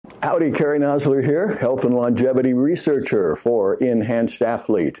Howdy, Kerry Nosler here, health and longevity researcher for Enhanced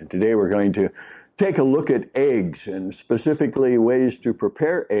Athlete. And today we're going to take a look at eggs and specifically ways to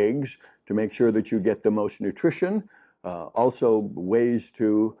prepare eggs to make sure that you get the most nutrition. Also ways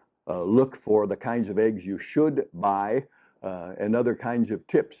to look for the kinds of eggs you should buy and other kinds of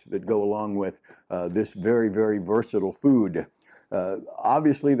tips that go along with this very, very versatile food.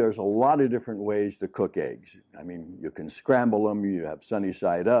 Obviously, there's a lot of different ways to cook eggs. I mean, you can scramble them, you have sunny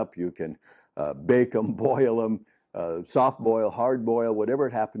side up, you can bake them, boil them, soft boil, hard boil, whatever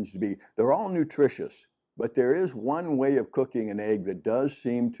it happens to be. They're all nutritious, but there is one way of cooking an egg that does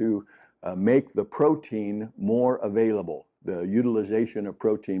seem to make the protein more available. The utilization of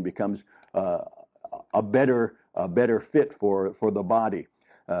protein becomes a better fit for the body.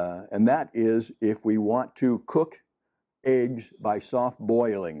 And that is if we want to cook eggs by soft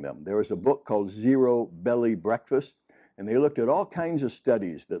boiling them. There was a book called Zero Belly Breakfast, and they looked at all kinds of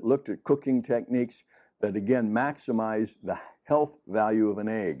studies that looked at cooking techniques that, again, maximize the health value of an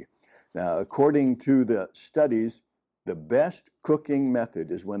egg. Now, according to the studies, the best cooking method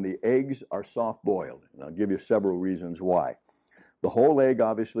is when the eggs are soft boiled. And I'll give you several reasons why. The whole egg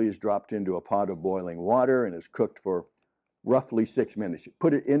obviously is dropped into a pot of boiling water and is cooked for roughly 6 minutes. You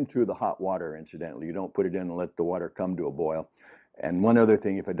put it into the hot water, incidentally. You don't put it in and let the water come to a boil. And one other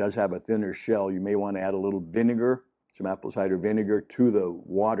thing, if it does have a thinner shell, you may want to add a little vinegar, some apple cider vinegar, to the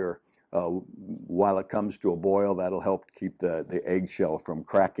water while it comes to a boil. That'll help keep the eggshell from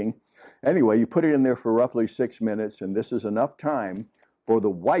cracking. Anyway, you put it in there for roughly 6 minutes, and this is enough time for the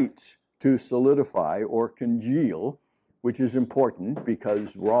whites to solidify or congeal, which is important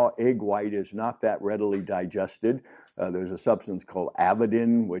because raw egg white is not that readily digested. There's a substance called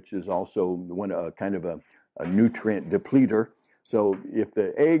avidin, which is also kind of a nutrient depleter. So if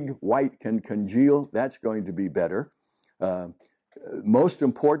the egg white can congeal, that's going to be better. Most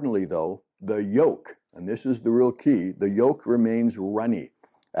importantly, though, the yolk, and this is the real key, the yolk remains runny.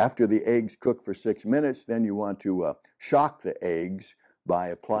 After the eggs cook for 6 minutes, then you want to shock the eggs by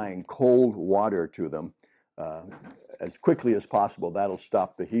applying cold water to them. As quickly as possible. That'll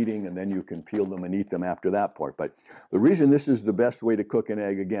stop the heating, and then you can peel them and eat them after that point. But the reason this is the best way to cook an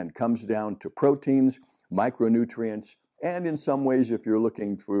egg, again, comes down to proteins, micronutrients, and in some ways, if you're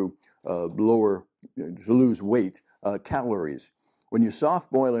looking to lose weight, calories. When you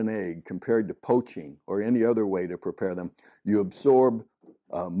soft boil an egg compared to poaching or any other way to prepare them, you absorb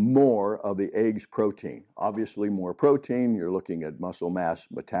more of the egg's protein. Obviously, more protein, you're looking at muscle mass,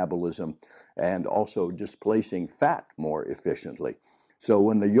 metabolism, and also displacing fat more efficiently. So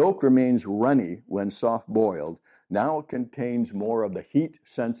when the yolk remains runny when soft boiled, now it contains more of the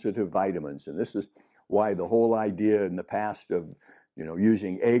heat-sensitive vitamins. And this is why the whole idea in the past of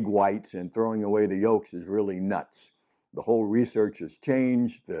using egg whites and throwing away the yolks is really nuts. The whole research has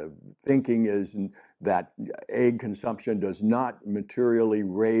changed. The thinking is that egg consumption does not materially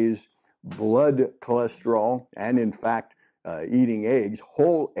raise blood cholesterol. And in fact, eating eggs,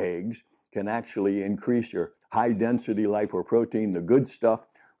 whole eggs, can actually increase your high density lipoprotein, the good stuff,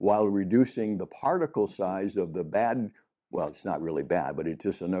 while reducing the particle size of the bad, well, it's not really bad, but it's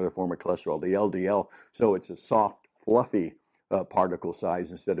just another form of cholesterol, the LDL. So it's a soft, fluffy particle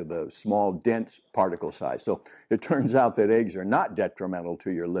size instead of the small, dense particle size. So it turns out that eggs are not detrimental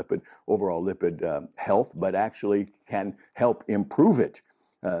to your overall lipid health, but actually can help improve it.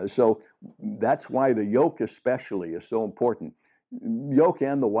 So that's why the yolk especially is so important. Yolk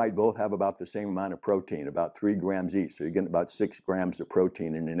and the white both have about the same amount of protein, about 3 grams each. So you're getting about 6 grams of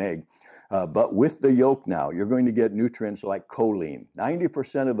protein in an egg. But with the yolk now, you're going to get nutrients like choline.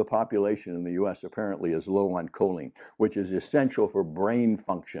 90% of the population in the U.S. apparently is low on choline, which is essential for brain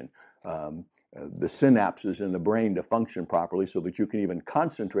function. The synapses in the brain to function properly so that you can even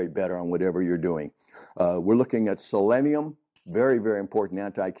concentrate better on whatever you're doing. We're looking at selenium, very, very important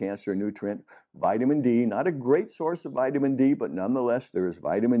anti-cancer nutrient. Vitamin D, not a great source of vitamin D, but nonetheless, there is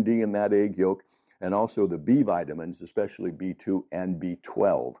vitamin D in that egg yolk, and also the B vitamins, especially B2 and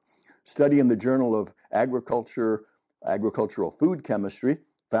B12. Study in the Journal of Agricultural Food Chemistry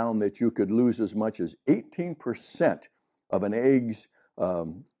found that you could lose as much as 18% of an egg's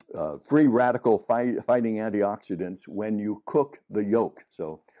free radical fighting antioxidants when you cook the yolk.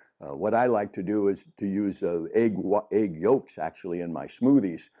 So what I like to do is to use egg yolks actually in my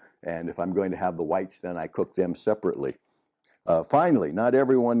smoothies. And if I'm going to have the whites, then I cook them separately. Finally, not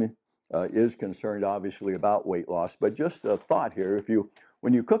everyone is concerned, obviously, about weight loss, but just a thought here.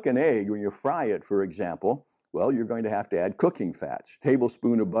 When you cook an egg, when you fry it, for example, well, you're going to have to add cooking fats. A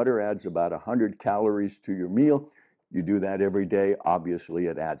tablespoon of butter adds about 100 calories to your meal. You do that every day, obviously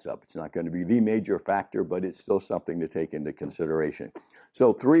it adds up. It's not going to be the major factor, but it's still something to take into consideration.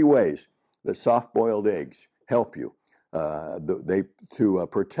 So 3 ways that soft-boiled eggs help you. To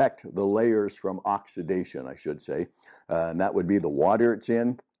protect the layers from oxidation, I should say. And that would be the water it's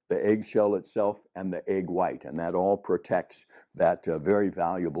in, the eggshell itself, and the egg white. And that all protects that very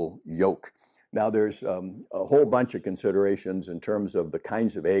valuable yolk. Now, there's a whole bunch of considerations in terms of the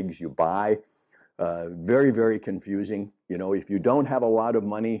kinds of eggs you buy. Very, very confusing. You know, if you don't have a lot of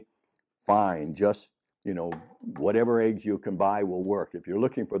money, fine. Just, you know, whatever eggs you can buy will work. If you're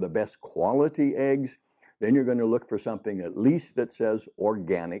looking for the best quality eggs, then you're going to look for something at least that says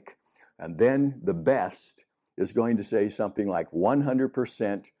organic. And then the best is going to say something like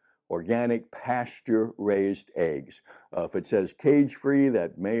 100% organic pasture-raised eggs. If it says cage-free,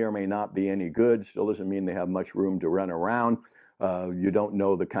 that may or may not be any good. Still doesn't mean they have much room to run around. You don't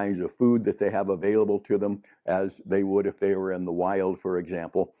know the kinds of food that they have available to them as they would if they were in the wild, for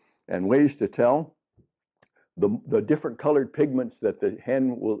example. And ways to tell, the different colored pigments that the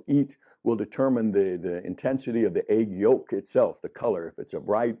hen will eat will determine the intensity of the egg yolk itself, the color. If it's a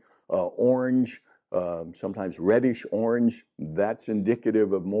bright orange, sometimes reddish orange, that's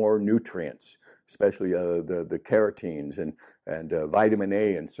indicative of more nutrients, especially the carotenes and vitamin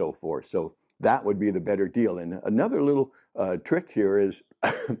A and so forth. So that would be the better deal. And another little trick here is,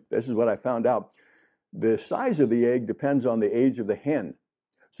 this is what I found out, the size of the egg depends on the age of the hen.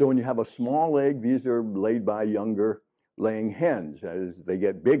 So when you have a small egg, these are laid by younger laying hens. As they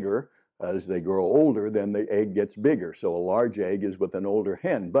get bigger, as they grow older, then the egg gets bigger. So a large egg is with an older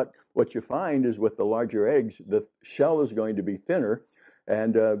hen. But what you find is with the larger eggs, the shell is going to be thinner,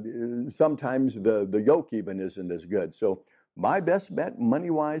 and sometimes the yolk even isn't as good. So my best bet,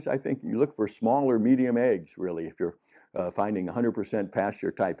 money-wise, I think you look for small or medium eggs, really, if you're finding 100%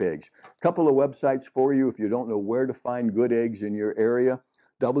 pasture type eggs. A couple of websites for you if you don't know where to find good eggs in your area: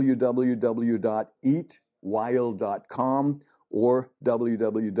 www.eatwild.com or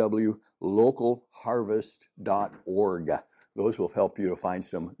www.localharvest.org. Those will help you to find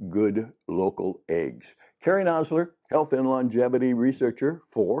some good local eggs. Kerry Nosler, health and longevity researcher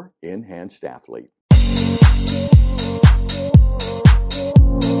for Enhanced Athlete.